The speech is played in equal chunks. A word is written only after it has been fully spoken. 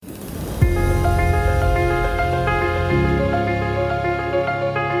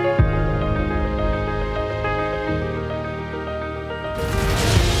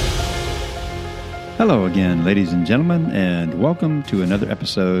Hello again, ladies and gentlemen, and welcome to another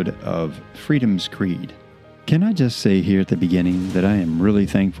episode of Freedom's Creed. Can I just say here at the beginning that I am really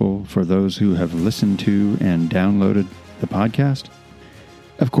thankful for those who have listened to and downloaded the podcast?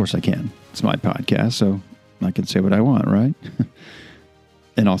 Of course I can. It's my podcast, so I can say what I want, right?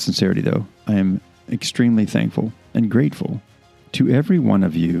 In all sincerity, though, I am extremely thankful and grateful to every one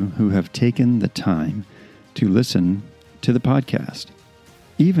of you who have taken the time to listen to the podcast.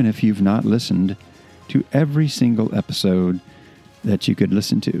 Even if you've not listened to every single episode that you could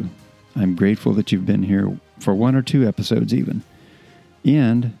listen to. I'm grateful that you've been here for one or two episodes even.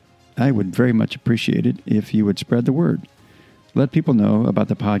 And I would very much appreciate it if you would spread the word. Let people know about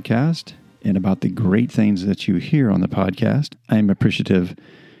the podcast and about the great things that you hear on the podcast. I'm appreciative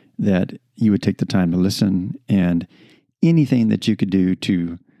that you would take the time to listen, and anything that you could do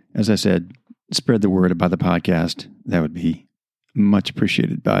to, as I said, spread the word about the podcast, that would be much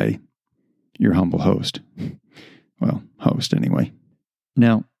appreciated by your humble host. Well, host anyway.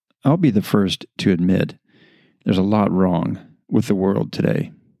 Now, I'll be the first to admit there's a lot wrong with the world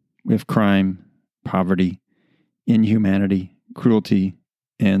today. We have crime, poverty, inhumanity, cruelty,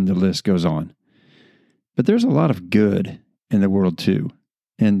 and the list goes on. But there's a lot of good in the world too.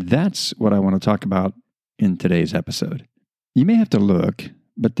 And that's what I want to talk about in today's episode. You may have to look,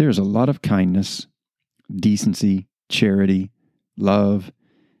 but there's a lot of kindness, decency, charity, love,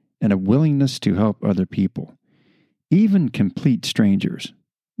 and a willingness to help other people, even complete strangers.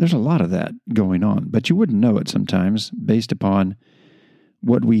 There's a lot of that going on, but you wouldn't know it sometimes based upon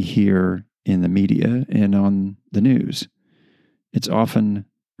what we hear in the media and on the news. It's often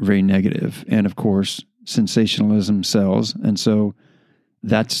very negative, and of course, sensationalism sells, and so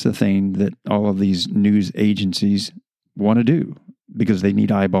that's the thing that all of these news agencies want to do because they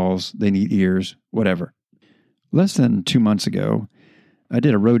need eyeballs, they need ears, whatever. Less than 2 months ago, I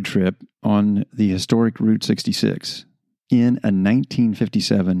did a road trip on the historic Route 66 in a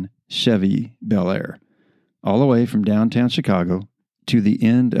 1957 Chevy Bel Air, all the way from downtown Chicago to the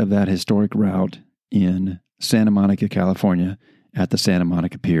end of that historic route in Santa Monica, California, at the Santa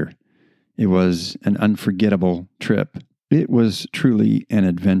Monica Pier. It was an unforgettable trip. It was truly an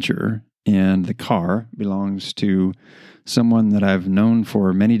adventure, and the car belongs to someone that I've known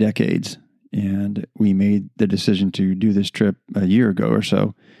for many decades. And we made the decision to do this trip a year ago or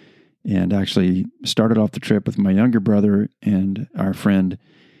so, and actually started off the trip with my younger brother and our friend,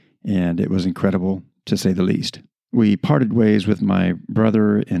 and it was incredible, to say the least. We parted ways with my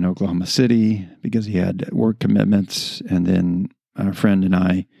brother in Oklahoma City because he had work commitments, and then our friend and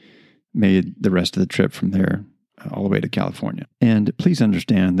I made the rest of the trip from there all the way to California. And please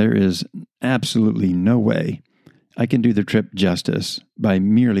understand, there is absolutely no way I can do the trip justice by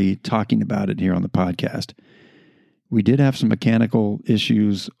merely talking about it here on the podcast. We did have some mechanical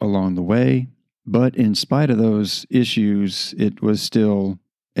issues along the way, but in spite of those issues, it was still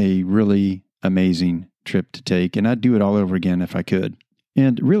a really amazing trip to take, and I'd do it all over again if I could.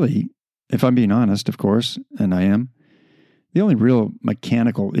 And really, if I'm being honest, of course, and I am, the only real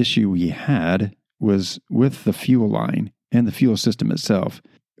mechanical issue we had was with the fuel line and the fuel system itself.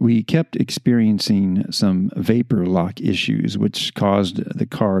 We kept experiencing some vapor lock issues, which caused the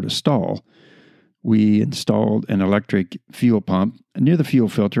car to stall. We installed an electric fuel pump near the fuel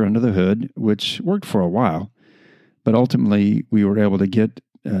filter under the hood, which worked for a while. But ultimately, we were able to get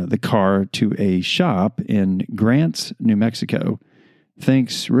the car to a shop in Grants, New Mexico,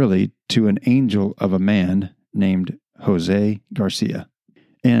 thanks really to an angel of a man named Jose Garcia.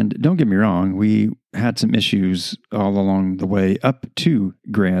 And don't get me wrong, we had some issues all along the way up to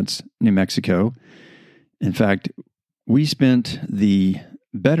Grants, New Mexico. In fact, we spent the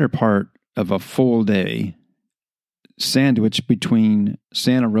better part of a full day sandwiched between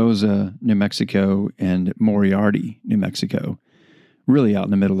Santa Rosa, New Mexico, and Moriarty, New Mexico, really out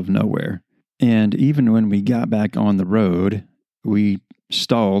in the middle of nowhere. And even when we got back on the road, we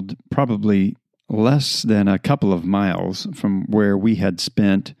stalled probably less than a couple of miles from where we had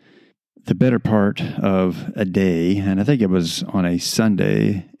spent the better part of a day, and I think it was on a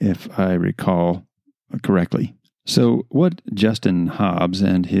Sunday, if I recall correctly. So what Justin Hobbs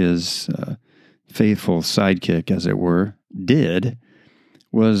and his faithful sidekick, as it were, did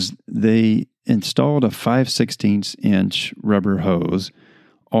was they installed a 5/16 inch rubber hose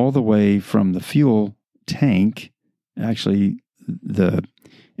all the way from the fuel tank, actually the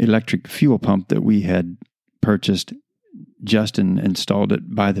electric fuel pump that we had purchased. Justin installed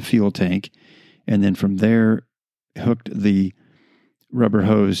it by the fuel tank, and then from there hooked the rubber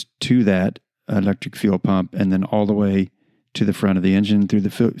hose to that electric fuel pump, and then all the way to the front of the engine through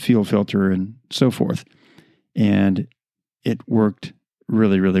the fuel filter and so forth. And it worked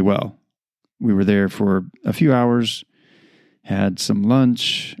really, really well. we were there for a few hours, had some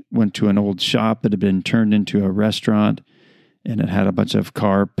lunch, went to an old shop that had been turned into a restaurant, and it had a bunch of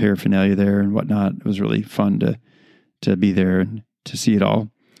car paraphernalia there and whatnot. It was really fun to be there and to see it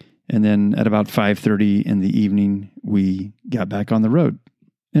all. And then at about 5:30 in the evening, we got back on the road.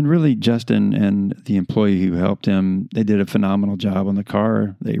 And really, Justin and the employee who helped him, they did a phenomenal job on the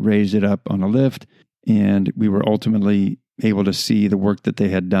car. They raised it up on a lift, and we were ultimately able to see the work that they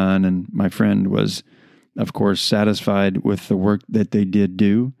had done. And my friend was, of course, satisfied with the work that they did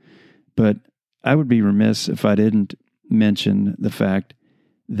do. But I would be remiss if I didn't mention the fact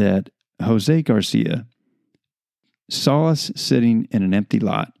that Jose Garcia saw us sitting in an empty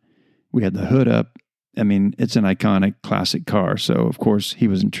lot. We had the hood up. I mean, it's an iconic classic car. So, of course, he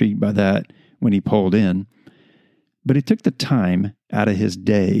was intrigued by that when he pulled in. But he took the time out of his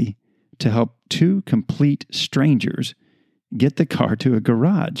day to help two complete strangers get the car to a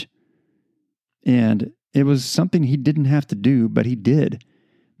garage. And it was something he didn't have to do, but he did.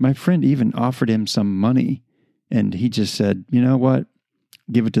 My friend even offered him some money, and he just said, you know what?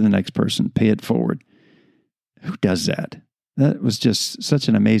 Give it to the next person. Pay it forward. Who does that? That was just such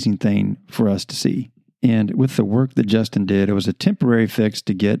an amazing thing for us to see. And with the work that Justin did, it was a temporary fix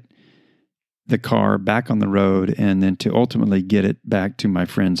to get the car back on the road and then to ultimately get it back to my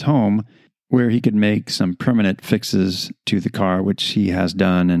friend's home where he could make some permanent fixes to the car, which he has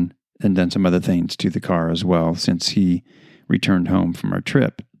done and done some other things to the car as well since he returned home from our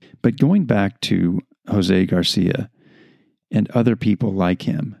trip. But going back to Jose Garcia and other people like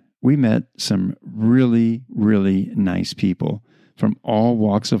him, we met some really, really nice people from all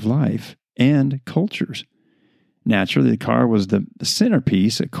walks of life and cultures. Naturally, the car was the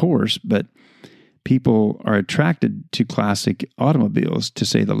centerpiece, of course, but people are attracted to classic automobiles, to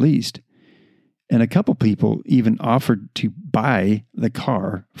say the least. And a couple people even offered to buy the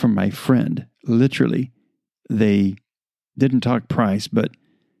car from my friend. Literally, they didn't talk price, but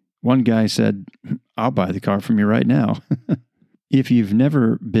one guy said, I'll buy the car from you right now. If you've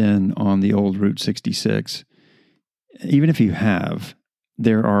never been on the old Route 66, even if you have,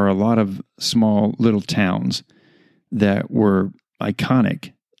 there are a lot of small little towns that were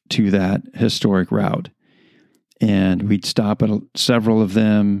iconic to that historic route. And we'd stop at several of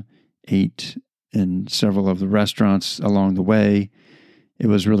them, ate in several of the restaurants along the way. It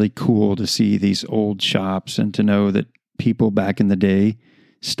was really cool to see these old shops and to know that people back in the day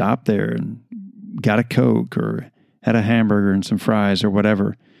stopped there and got a Coke or had a hamburger and some fries or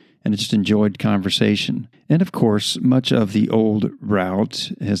whatever, and just enjoyed conversation. And of course, much of the old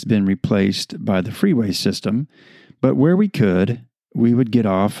route has been replaced by the freeway system, but where we could, we would get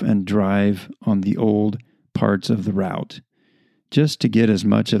off and drive on the old parts of the route, just to get as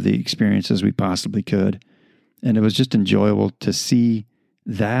much of the experience as we possibly could. And it was just enjoyable to see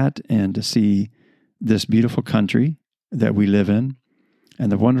that and to see this beautiful country that we live in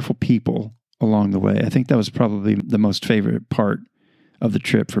and the wonderful people along the way. I think that was probably the most favorite part of the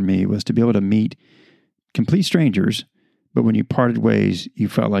trip for me, was to be able to meet complete strangers, but when you parted ways, you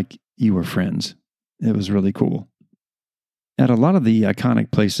felt like you were friends. It was really cool. At a lot of the iconic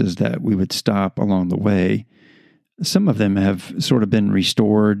places that we would stop along the way, some of them have sort of been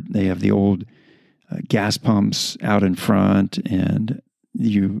restored. They have the old gas pumps out in front, and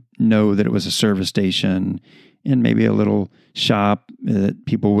you know that it was a service station and maybe a little shop that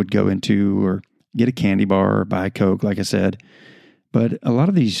people would go into or get a candy bar or buy a Coke, like I said. But a lot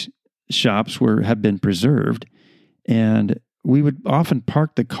of these shops have been preserved, and we would often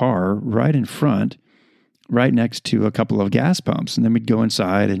park the car right in front, right next to a couple of gas pumps, and then we'd go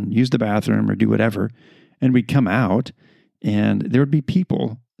inside and use the bathroom or do whatever, and we'd come out, and there would be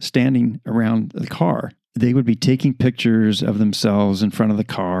people standing around the car. They would be taking pictures of themselves in front of the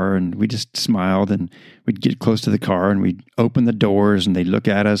car, and we just smiled, and we'd get close to the car, and we'd open the doors, and they'd look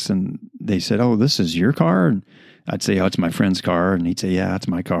at us, and they said, "Oh, this is your car?" And I'd say, "Oh, it's my friend's car," and he'd say, "Yeah, it's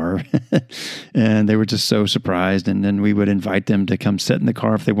my car." And they were just so surprised, and then we would invite them to come sit in the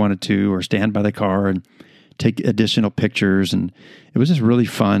car if they wanted to, or stand by the car and take additional pictures, and it was just really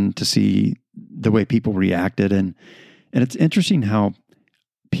fun to see the way people reacted, and it's interesting how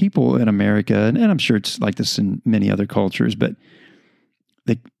people in America, and I'm sure it's like this in many other cultures, but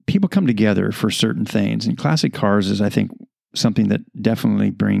people come together for certain things. And classic cars is, I think, something that definitely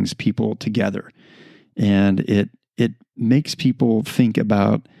brings people together. And it makes people think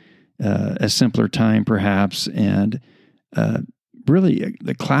about a simpler time, perhaps, and really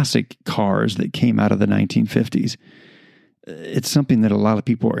the classic cars that came out of the 1950s. It's something that a lot of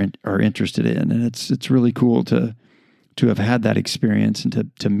people are interested in, and it's really cool to have had that experience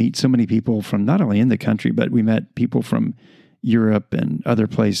and to meet so many people from not only in the country, but we met people from Europe and other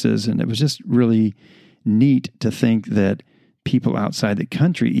places. And it was just really neat to think that people outside the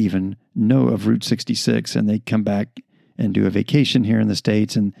country even know of Route 66, and they come back and do a vacation here in the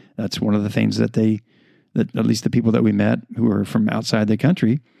States. And that's one of the things that at least the people that we met who were from outside the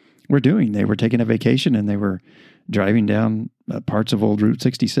country were doing. They were taking a vacation and they were driving down parts of old Route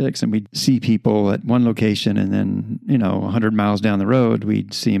 66, and we'd see people at one location, and then, 100 miles down the road,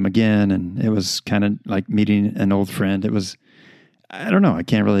 we'd see them again. And it was kind of like meeting an old friend. It was, I don't know, I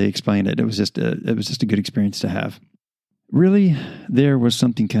can't really explain it. It was just a good experience to have. Really, there was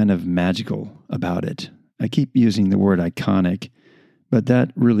something kind of magical about it. I keep using the word iconic, but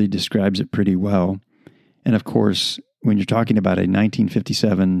that really describes it pretty well. And of course, when you're talking about a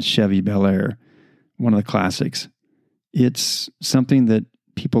 1957 Chevy Bel Air, one of the classics, it's something that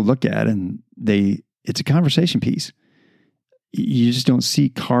people look at and it's a conversation piece. You just don't see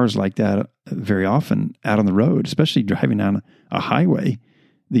cars like that very often out on the road, especially driving down a highway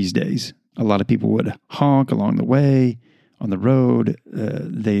these days. A lot of people would honk along the way on the road.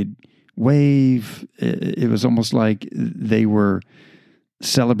 They'd wave. It was almost like they were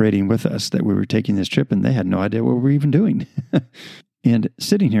celebrating with us that we were taking this trip, and they had no idea what we were even doing. And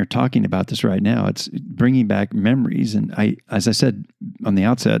sitting here talking about this right now, it's bringing back memories. And as I said on the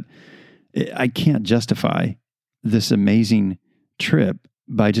outset, I can't justify this amazing trip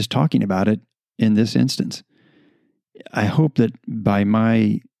by just talking about it in this instance. I hope that by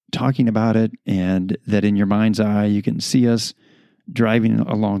my talking about it, and that in your mind's eye, you can see us driving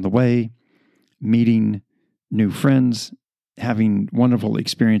along the way, meeting new friends, having wonderful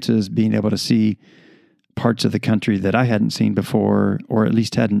experiences, being able to see parts of the country that I hadn't seen before, or at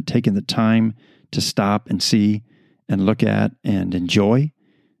least hadn't taken the time to stop and see and look at and enjoy.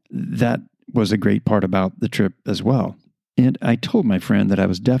 That was a great part about the trip as well. And I told my friend that I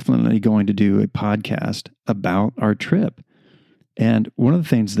was definitely going to do a podcast about our trip. And one of the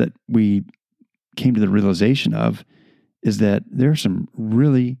things that we came to the realization of is that there are some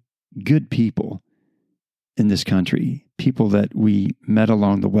really good people in this country, people that we met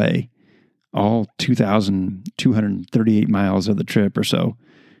along the way, all 2,238 miles of the trip or so,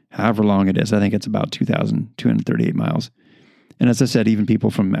 however long it is. I think it's about 2,238 miles. And as I said, even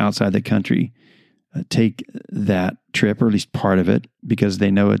people from outside the country take that trip, or at least part of it, because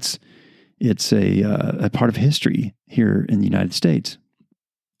they know it's a part of history here in the United States.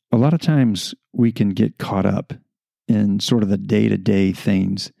 A lot of times we can get caught up in sort of the day-to-day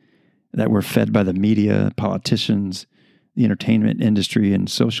things that we're fed by the media, politicians, the entertainment industry, and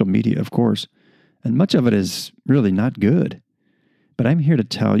social media, of course. And much of it is really not good. But I'm here to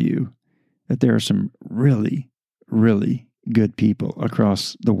tell you that there are some really, really good people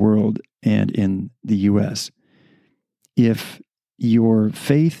across the world and in the U.S. If your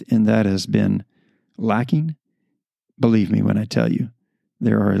faith in that has been lacking, believe me when I tell you,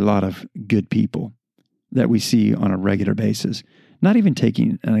 there are a lot of good people that we see on a regular basis, not even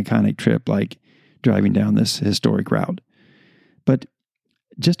taking an iconic trip like driving down this historic route, but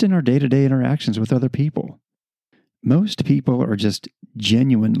just in our day-to-day interactions with other people. Most people are just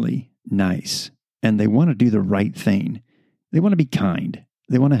genuinely nice, and they want to do the right thing. They want to be kind.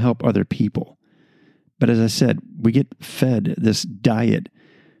 They want to help other people. But as I said, we get fed this diet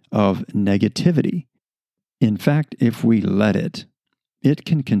of negativity. In fact, if we let it, it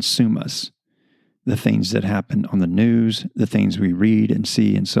can consume us. The things that happen on the news, the things we read and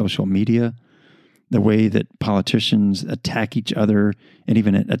see in social media, the way that politicians attack each other and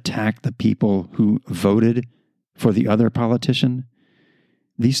even attack the people who voted for the other politician.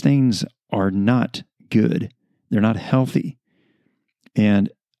 These things are not good. They're not healthy.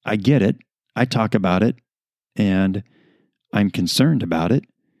 And I get it. I talk about it and I'm concerned about it.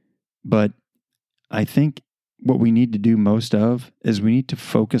 But I think what we need to do most of is we need to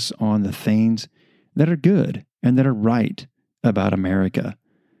focus on the things that are good and that are right about America.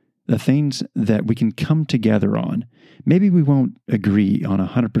 The things that we can come together on. Maybe we won't agree on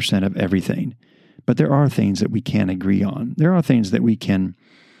 100% of everything, but there are things that we can agree on. There are things that we can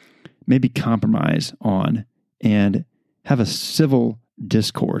maybe compromise on and have a civil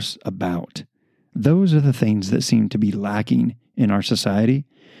discourse about. Those are the things that seem to be lacking in our society.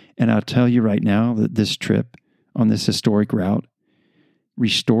 And I'll tell you right now that this trip on this historic route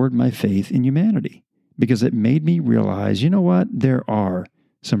restored my faith in humanity, because it made me realize, you know what? There are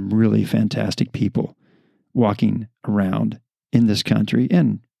some really fantastic people walking around in this country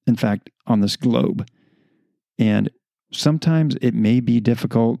and, in fact, on this globe. And sometimes it may be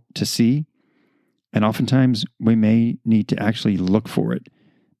difficult to see, and oftentimes we may need to actually look for it,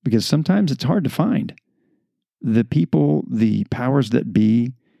 because sometimes it's hard to find. The people, the powers that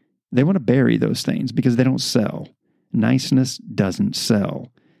be, they want to bury those things because they don't sell. Niceness doesn't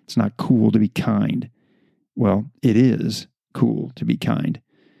sell. It's not cool to be kind. Well, it is cool to be kind.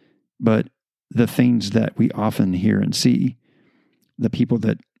 But the things that we often hear and see, the people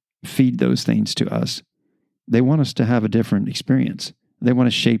that feed those things to us, they want us to have a different experience. They want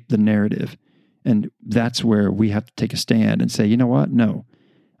to shape the narrative. And that's where we have to take a stand and say, you know what? No,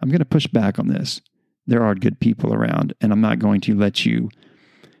 I'm going to push back on this. There are good people around, and I'm not going to let you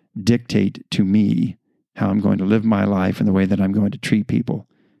dictate to me how I'm going to live my life and the way that I'm going to treat people,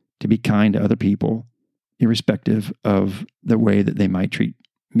 to be kind to other people, irrespective of the way that they might treat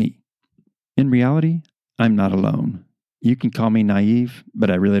me. In reality, I'm not alone. You can call me naive,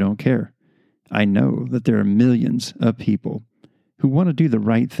 but I really don't care. I know that there are millions of people who want to do the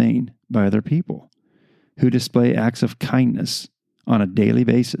right thing by other people, who display acts of kindness on a daily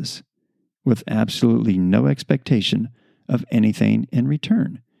basis with absolutely no expectation of anything in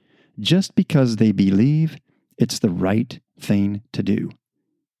return, just because they believe it's the right thing to do.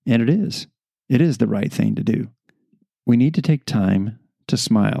 And it is. It is the right thing to do. We need to take time to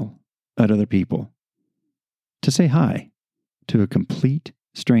smile at other people, to say hi to a complete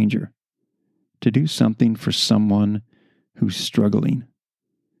stranger, to do something for someone who's struggling.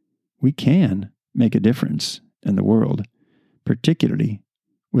 We can make a difference in the world, particularly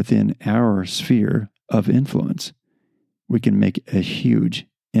within our sphere of influence. We can make a huge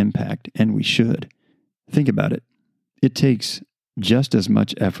impact, and we should. Think about it. It takes just as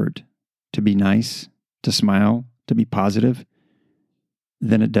much effort to be nice, to smile, to be positive,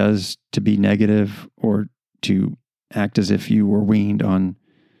 than it does to be negative or to act as if you were weaned on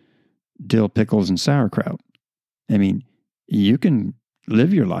dill pickles and sauerkraut. I mean, you can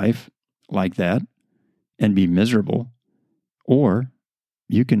live your life like that and be miserable, or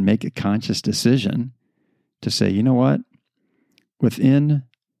you can make a conscious decision to say, you know what? Within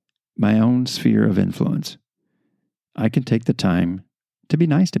my own sphere of influence, I can take the time to be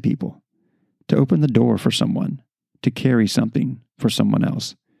nice to people, to open the door for someone, to carry something for someone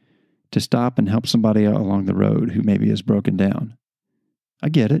else, to stop and help somebody along the road who maybe is broken down. I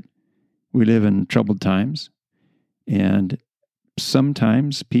get it. We live in troubled times, and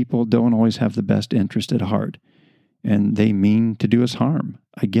sometimes people don't always have the best interest at heart, and they mean to do us harm.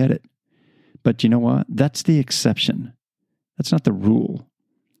 I get it. But you know what? That's the exception. That's not the rule.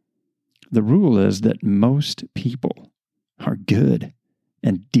 The rule is that most people are good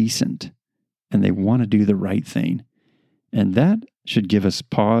and decent, and they want to do the right thing. And that should give us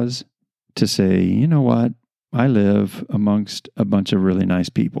pause to say, you know what? I live amongst a bunch of really nice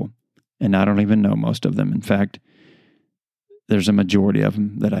people, and I don't even know most of them. In fact, there's a majority of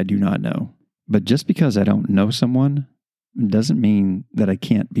them that I do not know. But just because I don't know someone doesn't mean that I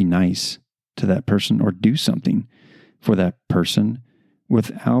can't be nice to that person or do something for that person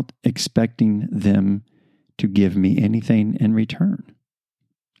without expecting them to give me anything in return.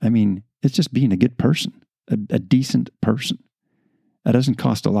 I mean, it's just being a good person, a decent person. That doesn't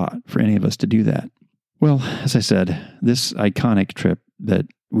cost a lot for any of us to do that. Well, as I said, this iconic trip that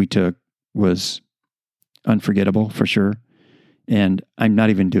we took was unforgettable for sure. And I'm not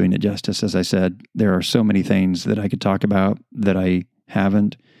even doing it justice. As I said, there are so many things that I could talk about that I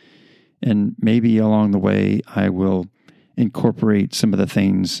haven't. And maybe along the way, I will incorporate some of the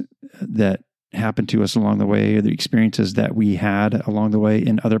things that happened to us along the way, or the experiences that we had along the way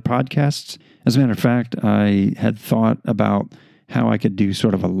in other podcasts. As a matter of fact, I had thought about how I could do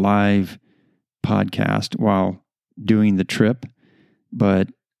sort of a live podcast while doing the trip, but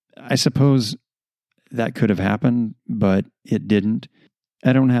I suppose that could have happened, but it didn't.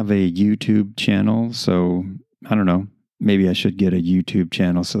 I don't have a YouTube channel, so I don't know. Maybe I should get a YouTube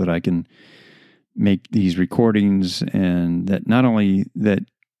channel so that I can make these recordings, and that not only that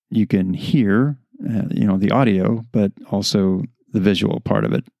you can hear, the audio, but also the visual part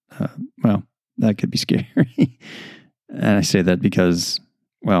of it. Well, that could be scary. And I say that because,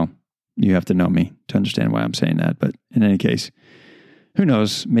 well, you have to know me to understand why I'm saying that. But in any case, who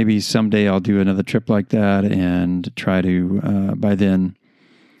knows? Maybe someday I'll do another trip like that and try to, by then,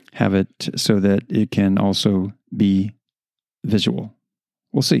 have it so that it can also be visual.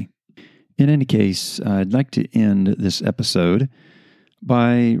 We'll see. In any case, I'd like to end this episode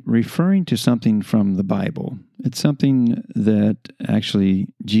by referring to something from the Bible. It's something that actually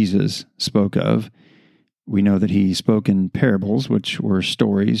Jesus spoke of. We know that he spoke in parables, which were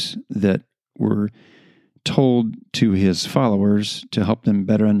stories that were told to his followers to help them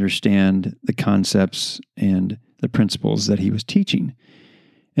better understand the concepts and the principles that he was teaching.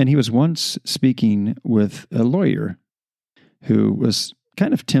 And he was once speaking with a lawyer who was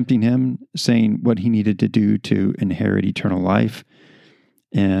kind of tempting him, saying what he needed to do to inherit eternal life.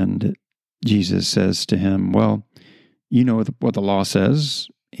 And Jesus says to him, well, you know what the law says,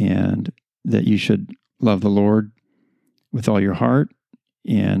 and that you should love the Lord with all your heart,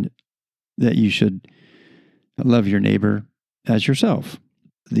 and that you should love your neighbor as yourself.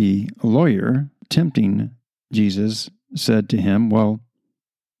 The lawyer, tempting Jesus, said to him, well,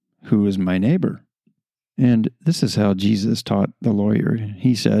 who is my neighbor? And this is how Jesus taught the lawyer.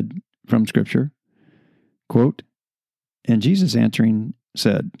 He said from Scripture, quote, "And Jesus answering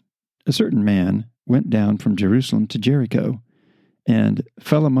said, a certain man went down from Jerusalem to Jericho, and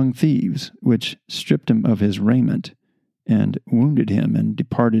fell among thieves, which stripped him of his raiment, and wounded him, and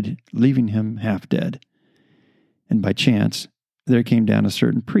departed, leaving him half dead. And by chance there came down a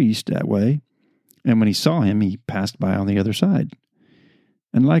certain priest that way, and when he saw him, he passed by on the other side.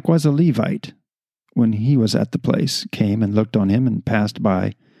 And likewise a Levite, when he was at the place, came and looked on him, and passed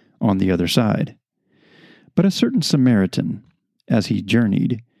by on the other side. But a certain Samaritan, as he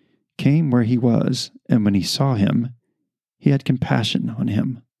journeyed, came where he was, and when he saw him, he had compassion on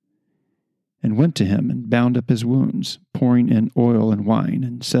him, and went to him, and bound up his wounds, pouring in oil and wine,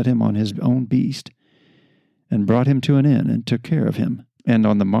 and set him on his own beast, and brought him to an inn, and took care of him. And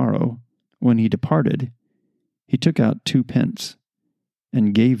on the morrow, when he departed, he took out 2 pence,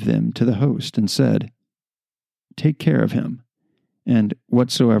 and gave them to the host, and said, Take care of him, and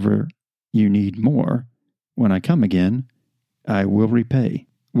whatsoever you need more, when I come again, I will repay.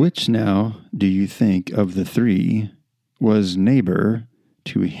 Which now do you think of the 3 was neighbor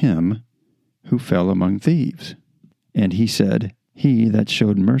to him who fell among thieves? And he said, He that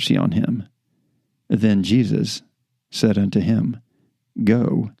showed mercy on him. Then Jesus said unto him,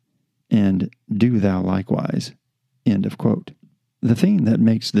 Go, and do thou likewise. End of quote. The thing that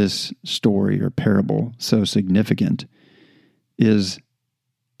makes this story or parable so significant is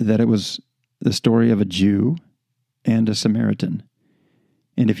that it was the story of a Jew and a Samaritan.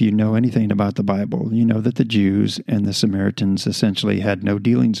 And if you know anything about the Bible, you know that the Jews and the Samaritans essentially had no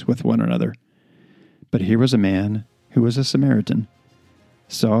dealings with one another. But here was a man who was a Samaritan,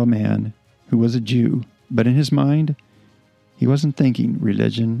 saw a man who was a Jew, but in his mind, he wasn't thinking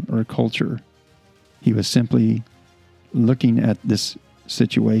religion or culture. He was simply looking at this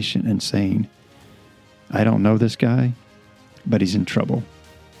situation and saying, I don't know this guy, but he's in trouble,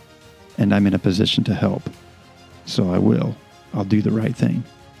 and I'm in a position to help, so I'll do the right thing.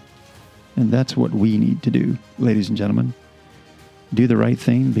 And that's what we need to do, ladies and gentlemen. Do the right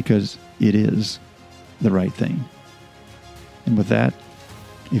thing because it is the right thing. And with that,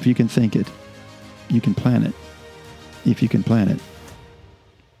 if you can think it, you can plan it. If you can plan it,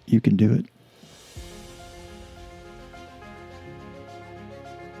 you can do it.